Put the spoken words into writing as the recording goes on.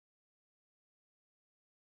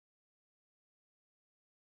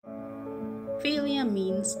FiLiA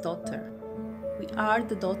means daughter. We are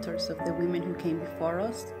the daughters of the women who came before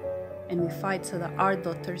us, and we fight so that our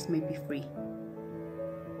daughters may be free.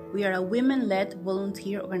 We are a women-led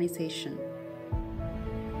volunteer organization.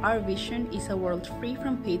 Our vision is a world free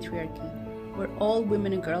from patriarchy, where all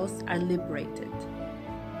women and girls are liberated.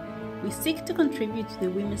 We seek to contribute to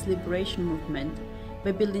the women's liberation movement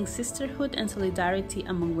by building sisterhood and solidarity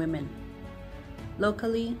among women,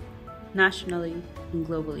 locally, nationally, and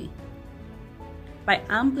globally. By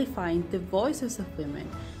amplifying the voices of women,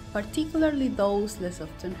 particularly those less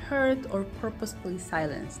often heard or purposefully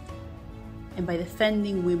silenced, and by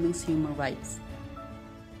defending women's human rights.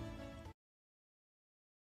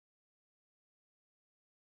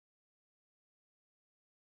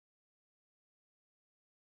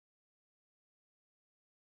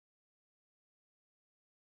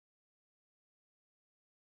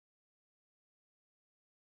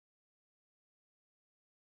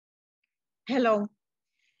 Hello,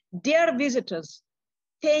 dear visitors.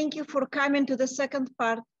 Thank you for coming to the second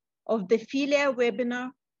part of the FiLiA webinar,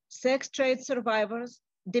 Sex Trade Survivors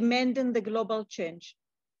Demanding the Global Change.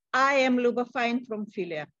 I am Luba Fine from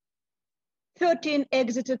FiLiA. 13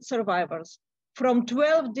 exited survivors from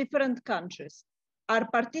 12 different countries are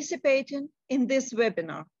participating in this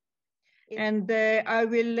webinar. And I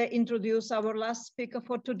will introduce our last speaker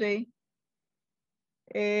for today.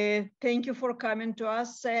 Thank you for coming to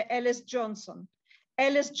us, Alice Johnson.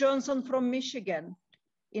 Alice Johnson from Michigan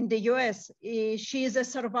in the US. She is a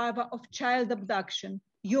survivor of child abduction,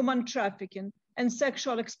 human trafficking, and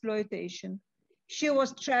sexual exploitation. She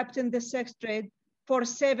was trapped in the sex trade for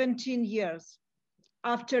 17 years.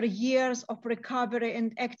 After years of recovery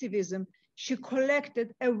and activism, she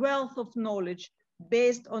collected a wealth of knowledge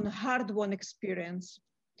based on hard-won experience.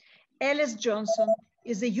 Alice Johnson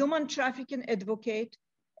is a human trafficking advocate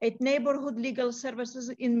at Neighborhood Legal Services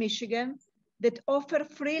in Michigan that offer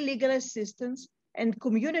free legal assistance and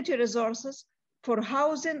community resources for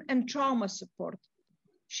housing and trauma support.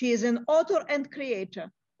 She is an author and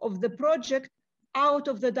creator of the project Out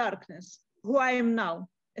of the Darkness, Who I Am Now,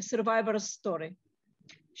 a Survivor's Story.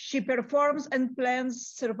 She performs and plans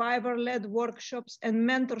survivor-led workshops and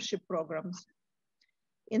mentorship programs.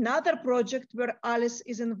 Another project where Alice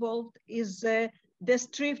is involved is the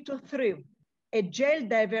Strive to Thrive, a jail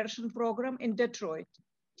diversion program in Detroit.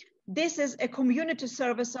 This is a community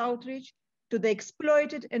service outreach to the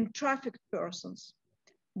exploited and trafficked persons.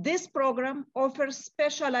 This program offers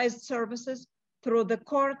specialized services through the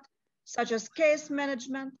court, such as case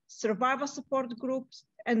management, survivor support groups,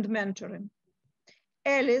 and mentoring.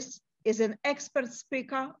 Alice is an expert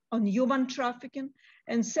speaker on human trafficking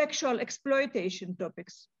and sexual exploitation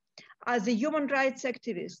topics. As a human rights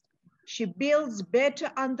activist, she builds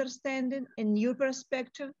better understanding and new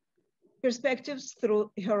perspectives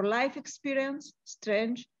through her life experience,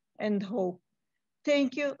 strength, and hope.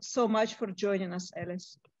 Thank you so much for joining us,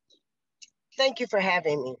 Alice. Thank you for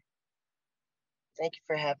having me. Thank you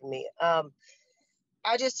for having me. I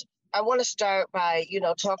want to start by,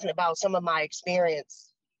 talking about some of my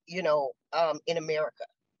experience, in America.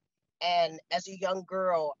 And as a young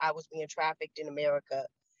girl, I was being trafficked in America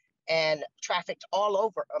and trafficked all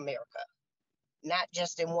over America, not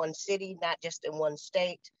just in one city, not just in one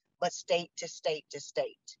state, but state to state to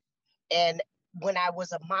state. And when I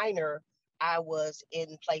was a minor, I was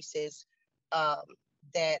in places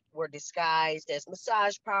that were disguised as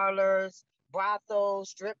massage parlors,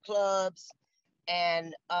 brothels, strip clubs,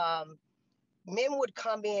 and men would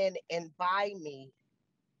come in and buy me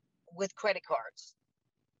with credit cards.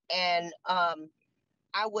 And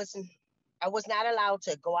I was not allowed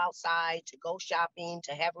to go outside, to go shopping,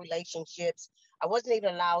 to have relationships. I wasn't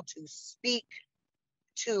even allowed to speak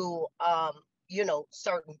to,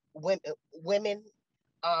 certain women.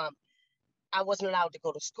 I wasn't allowed to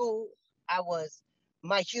go to school.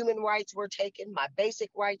 My human rights were taken. My basic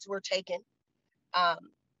rights were taken.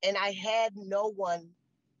 And I had no one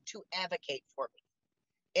to advocate for me.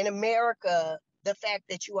 In America, the fact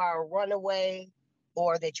that you are a runaway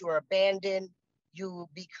or that you are abandoned, you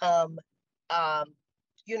become,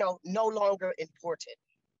 no longer important.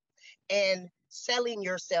 And selling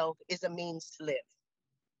yourself is a means to live.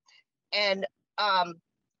 And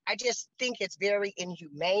I just think it's very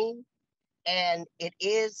inhumane. And it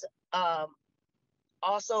is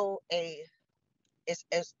also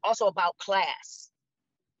it's also about class,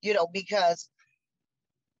 because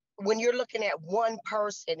when you're looking at one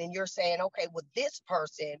person and you're saying, okay, well, this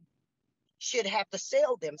person should have to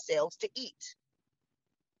sell themselves to eat,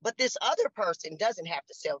 but this other person doesn't have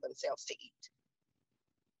to sell themselves to eat.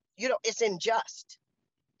 It's unjust.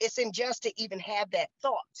 It's unjust to even have that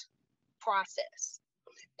thought process.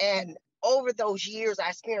 And over those years, I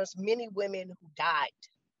experienced many women who died,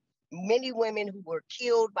 many women who were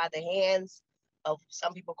killed by the hands of,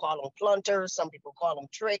 some people call them plunters, some people call them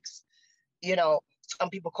tricks, you know, some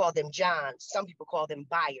people call them Johns, some people call them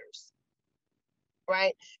buyers,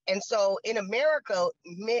 right? And so in America,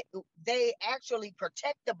 they actually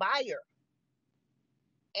protect the buyer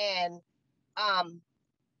and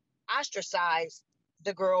ostracize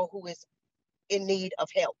the girl who is in need of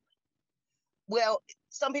help. Well,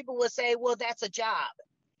 some people would say, well, that's a job.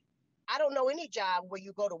 I don't know any job where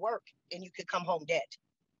you go to work and you can come home dead.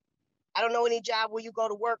 I don't know any job where you go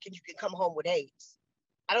to work and you can come home with AIDS.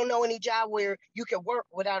 I don't know any job where you can work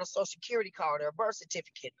without a social security card or a birth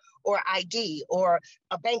certificate or ID or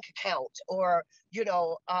a bank account or, you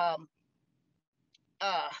know, a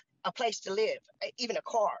place to live, even a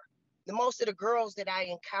car. The most of the girls that I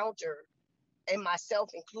encounter, and myself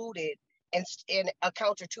included, and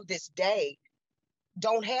encounter to this day,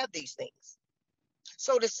 don't have these things.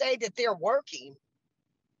 So to say that they're working,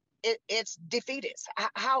 it's defeatist.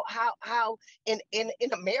 How in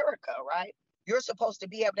America, right? You're supposed to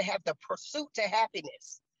be able to have the pursuit to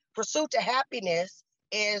happiness. Pursuit to happiness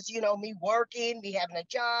is, you know, me working, me having a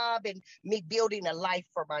job, and me building a life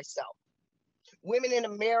for myself. Women in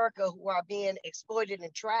America who are being exploited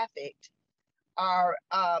and trafficked are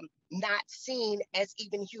not seen as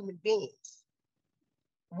even human beings.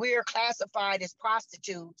 We're classified as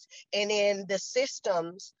prostitutes, and in the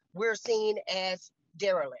systems, we're seen as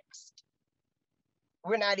derelicts.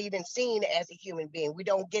 We're not even seen as a human being. We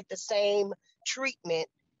don't get the same treatment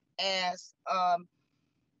as,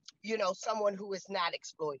 you know, someone who is not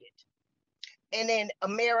exploited. And in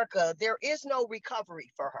America, there is no recovery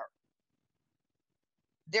for her.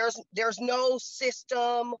 There's no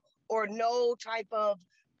system or no type of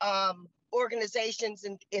organizations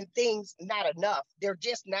and things, not enough. They're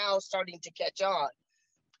just now starting to catch on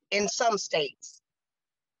in some states.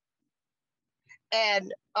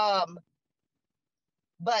 And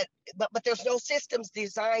but there's no systems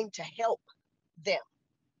designed to help them.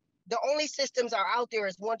 The only systems are out there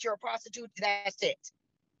is once you're a prostitute, that's it.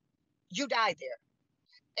 You die there.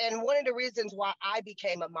 And one of the reasons why I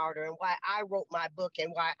became a martyr and why I wrote my book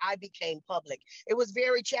and why I became public, it was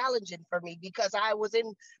very challenging for me because I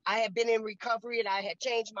had been in recovery and I had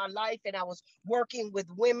changed my life and I was working with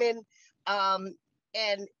women. And,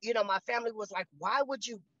 you know, my family was like, why would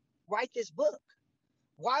you write this book?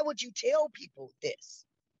 Why would you tell people this?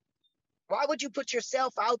 Why would you put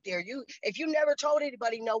yourself out there? If you never told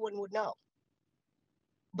anybody, no one would know.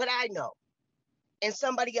 But I know. And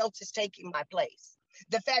somebody else is taking my place.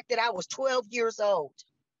 The fact that I was 12 years old,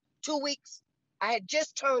 2 weeks, I had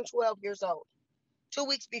just turned 12 years old. 2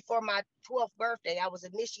 weeks before my 12th birthday, I was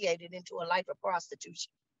initiated into a life of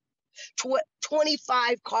prostitution.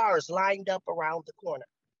 25 cars lined up around the corner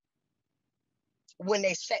when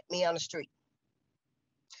they set me on the street.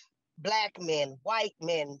 Black men, white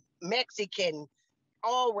men, Mexican,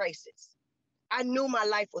 all races. I knew my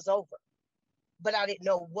life was over, but I didn't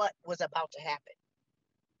know what was about to happen.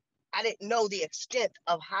 I didn't know the extent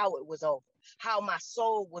of how it was over, how my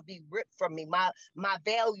soul would be ripped from me, my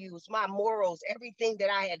values, my morals, everything that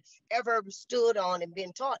I had ever stood on and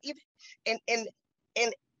been taught. And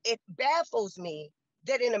it baffles me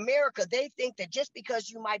that in America, they think that just because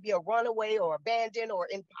you might be a runaway or abandoned or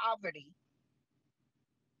in poverty,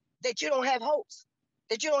 that you don't have hopes,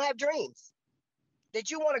 that you don't have dreams, that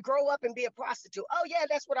you want to grow up and be a prostitute. Oh yeah,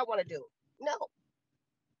 that's what I want to do. No.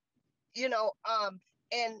 You know,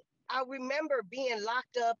 and I remember being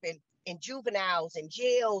locked up in juveniles and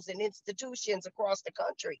jails and institutions across the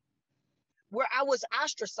country where I was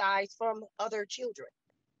ostracized from other children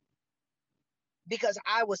because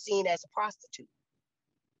I was seen as a prostitute.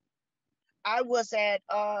 I was at,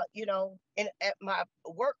 you know, at my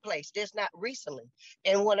workplace just not recently,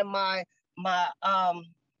 and one of my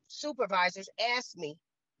supervisors asked me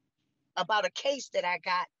about a case that I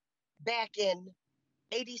got back in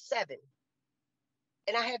 '87.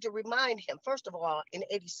 And I had to remind him, first of all, in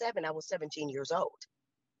 '87, I was 17 years old.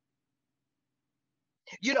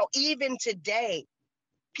 You know, even today,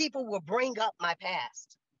 people will bring up my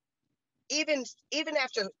past. Even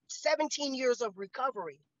after 17 years of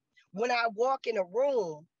recovery, when I walk in a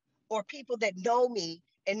room or people that know me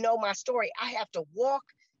and know my story, I have to walk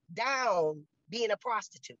down being a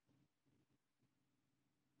prostitute.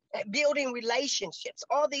 Building relationships,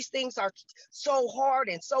 all these things are so hard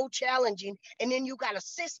and so challenging. And then you got a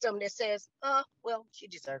system that says, well, she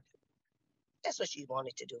deserved it. That's what she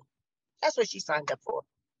wanted to do. That's what she signed up for.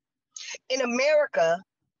 In America,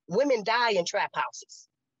 women die in trap houses.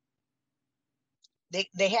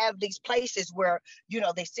 They have these places where,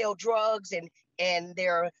 they sell drugs and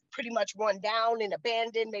they're pretty much run down and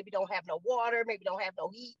abandoned, maybe don't have no water, maybe don't have no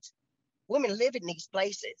heat. Women live in these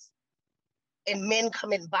places and men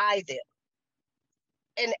come and buy them.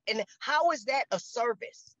 And how is that a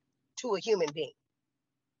service to a human being?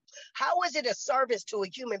 How is it a service to a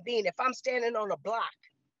human being if I'm standing on a block,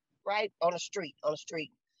 right? On a street,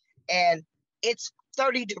 and it's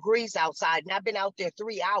 30 degrees outside and I've been out there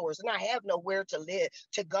 3 hours and I have nowhere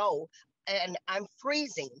to go, and I'm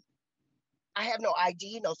freezing. I have no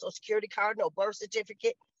ID, no social security card, no birth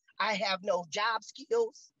certificate. I have no job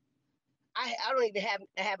skills. I don't even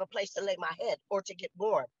have a place to lay my head or to get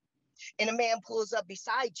warm. And a man pulls up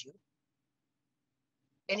beside you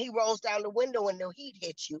and he rolls down the window and the heat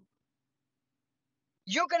hits you.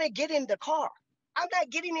 You're going to get in the car. I'm not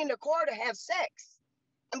getting in the car to have sex.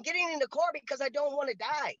 I'm getting in the car because I don't want to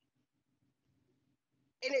die.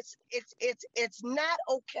 And it's not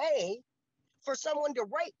okay for someone to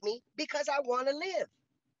rape me because I want to live.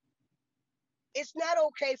 It's not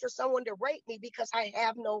okay for someone to rape me because I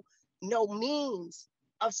have no means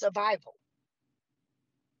of survival.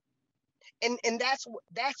 And that's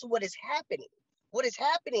what is happening. What is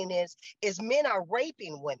happening is men are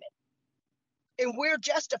raping women. And we're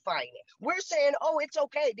justifying it. We're saying, oh, it's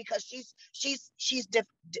okay because she's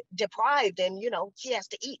deprived and, she has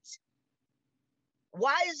to eat.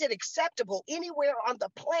 Why is it acceptable anywhere on the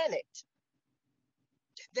planet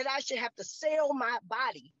that I should have to sell my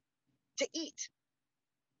body to eat?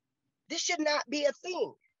 This should not be a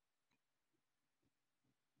thing.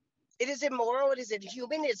 It is immoral. It is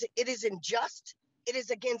inhuman. It is unjust. It is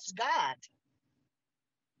against God.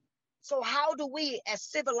 So how do we, as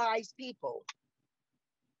civilized people,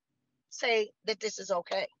 say that this is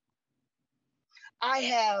okay? I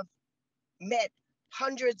have met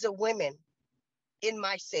hundreds of women in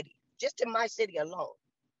my city, just in my city alone.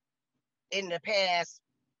 In the past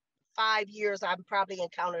 5 years, I've probably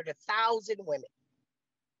encountered 1,000 women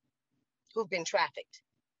who've been trafficked,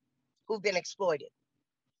 who've been exploited.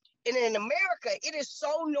 And in America, it is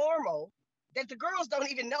so normal that the girls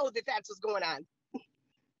don't even know that that's what's going on.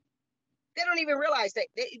 They don't even realize that.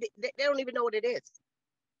 They don't even know what it is.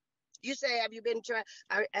 You say, have you been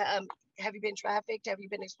trafficked? Have you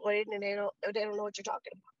been exploited? And they don't know what you're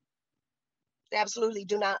talking about. They absolutely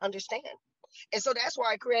do not understand. And so that's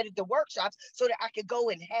why I created the workshops, so that I could go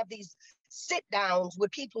and have these sit downs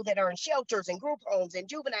with people that are in shelters and group homes and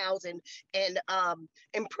juveniles and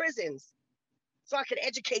in prisons, so I could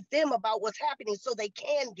educate them about what's happening so they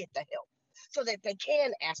can get the help, so that they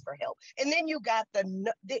can ask for help. And then you got they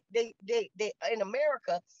in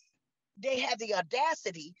America, they have the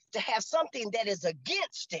audacity to have something that is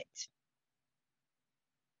against it,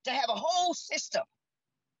 to have a whole system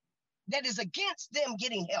that is against them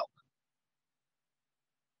getting help.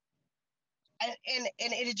 And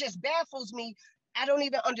it just baffles me. I don't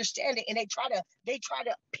even understand it. And they try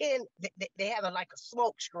to pin, they have like a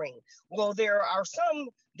smoke screen. Well, there are some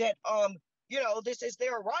that, this is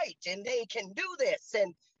their right and they can do this.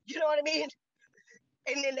 And you know what I mean?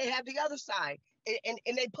 And then they have the other side and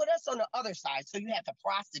they put us on the other side. So you have the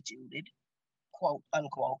prostituted, quote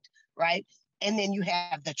unquote, right? And then you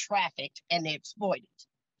have the trafficked and the exploited.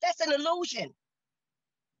 That's an illusion.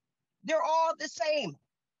 They're all the same.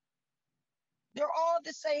 They're all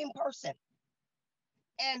the same person.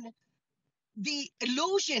 And the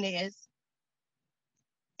illusion is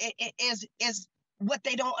what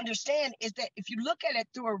they don't understand is that if you look at it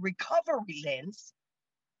through a recovery lens,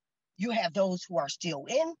 you have those who are still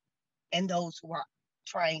in and those who are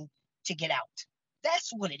trying to get out.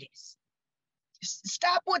 That's what it is.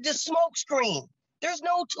 Stop with the smoke screen. There's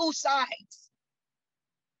no two sides.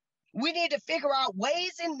 We need to figure out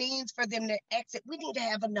ways and means for them to exit. We need to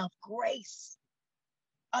have enough grace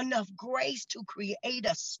to create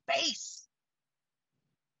a space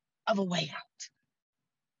of a way out.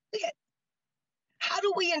 Look at, how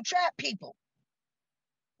do we entrap people?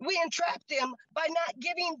 We entrap them by not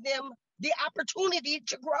giving them the opportunity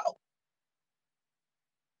to grow.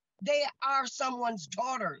 They are someone's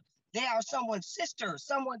daughter. They are someone's sister,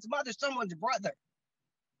 someone's mother, someone's brother.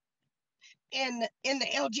 In the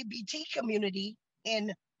LGBT community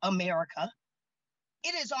in America,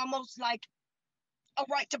 it is almost like a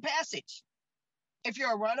rite to passage. If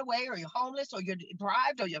you're a runaway or you're homeless or you're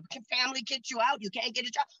deprived or your family kicks you out, you can't get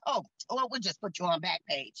a job. Oh, well, we'll just put you on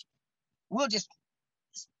Backpage. We'll just,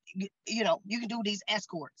 you can do these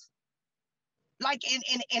escorts. Like,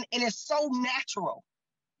 and it's so natural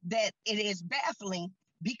that it is baffling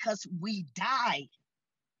because we die.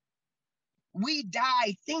 We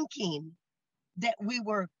die thinking that we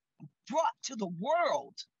were brought to the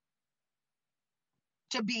world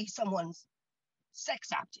to be someone's sex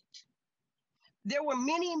object. There were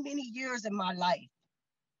many, many years in my life,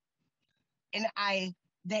 and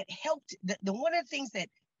that helped. The one of the things that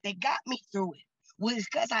got me through it was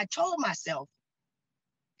because I told myself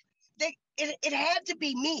that it had to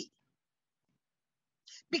be me.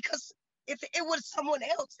 Because if it was someone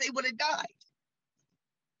else, they would have died.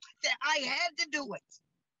 That I had to do it.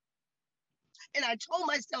 And I told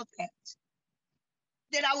myself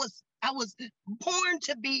that I was born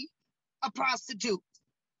to be a prostitute.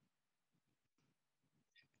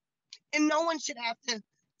 And no one should have to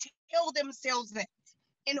tell themselves that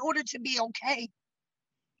in order to be okay.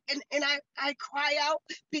 And I cry out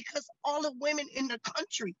because all the women in the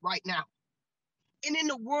country right now and in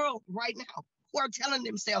the world right now who are telling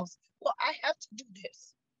themselves, well, I have to do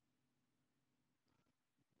this.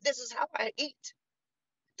 This is how I eat.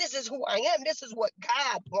 This is who I am. This is what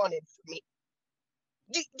God wanted for me.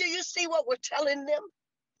 Do you see what we're telling them?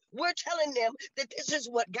 We're telling them that this is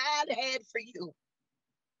what God had for you.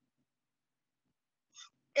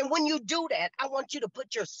 And when you do that, I want you to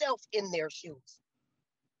put yourself in their shoes.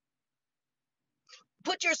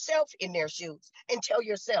 Put yourself in their shoes and tell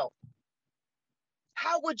yourself,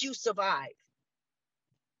 how would you survive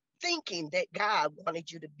thinking that God wanted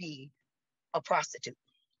you to be a prostitute?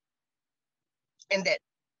 And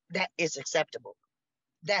that is acceptable.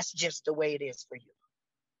 That's just the way it is for you.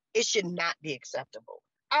 It should not be acceptable.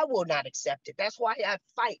 I will not accept it. That's why I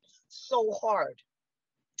fight so hard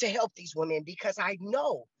to help these women, because I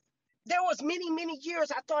know there was many, many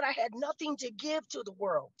years I thought I had nothing to give to the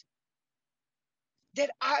world. That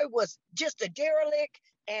I was just a derelict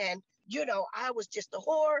and, I was just a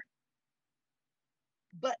whore.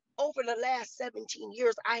 But over the last 17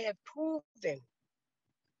 years, I have proven,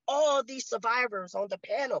 all these survivors on the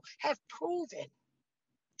panel have proven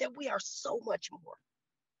that we are so much more.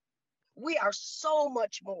 We are so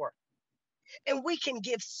much more. And we can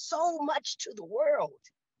give so much to the world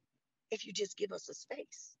if you just give us a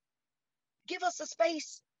space. Give us a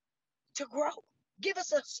space to grow. Give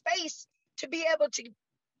us a space to be able to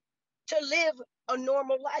live a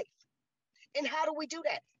normal life. And how do we do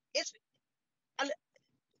that? It's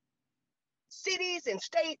cities and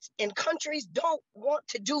states and countries don't want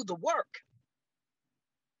to do the work.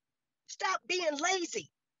 Stop being lazy.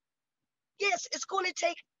 Yes, it's going to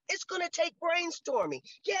take brainstorming.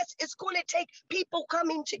 Yes, it's going to take people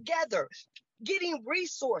coming together, getting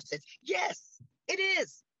resources. Yes, it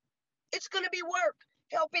is. It's going to be work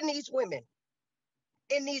helping these women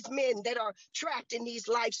and these men that are trapped in these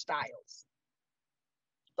lifestyles.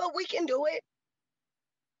 But we can do it.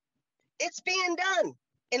 It's being done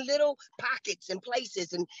in little pockets and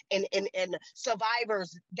places and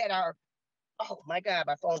survivors that are, oh my God,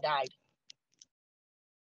 my phone died.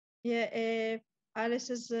 Yeah,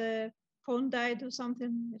 Alice's phone died or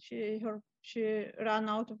something. She ran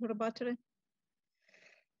out of her battery.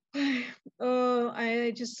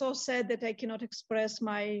 I just so sad that I cannot express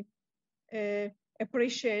my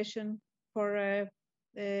appreciation for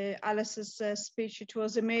Alice's speech. It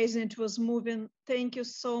was amazing. It was moving. Thank you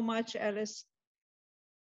so much, Alice.